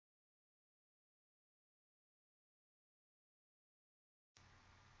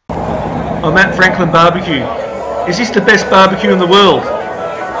I'm at Franklin BBQ. Is this the best barbecue in the world?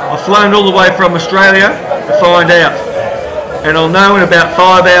 I've flown all the way from Australia to find out, and I'll know in about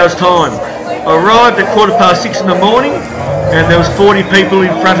 5 hours time. I arrived at 6:15 in the morning and there was 40 people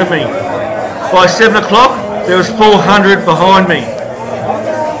in front of me. By 7 o'clock there was 400 behind me.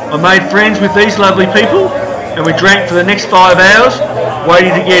 I made friends with these lovely people and we drank for the next 5 hours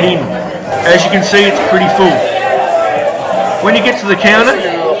waiting to get in. As you can see, it's pretty full. When you get to the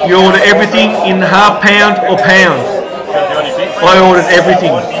counter, you order everything in half pound or pound. I ordered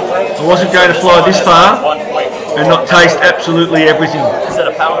everything. I wasn't going to fly this far and not taste absolutely everything.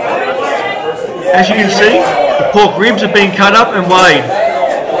 As you can see, the pork ribs are being cut up and weighed.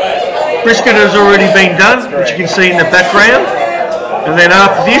 Brisket has already been done, which you can see in the background. And then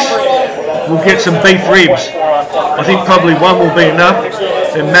after this, we'll get some beef ribs. I think probably one will be enough.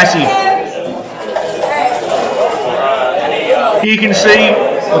 They're massive. Here you can see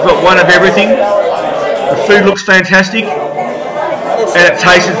I've got one of everything. The food looks fantastic and it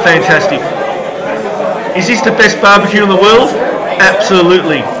tasted fantastic. Is this the best barbecue in the world?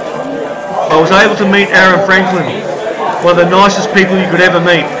 Absolutely. I was able to meet Aaron Franklin, one of the nicest people you could ever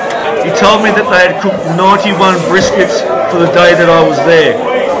meet. He told me that they had cooked 91 briskets for the day that I was there.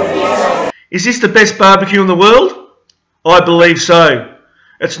 Is this the best barbecue in the world? I believe so.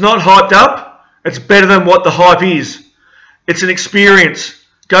 It's not hyped up, it's better than what the hype is. It's an experience.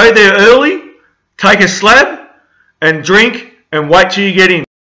 Go there early, take a slab and drink and wait till you get in.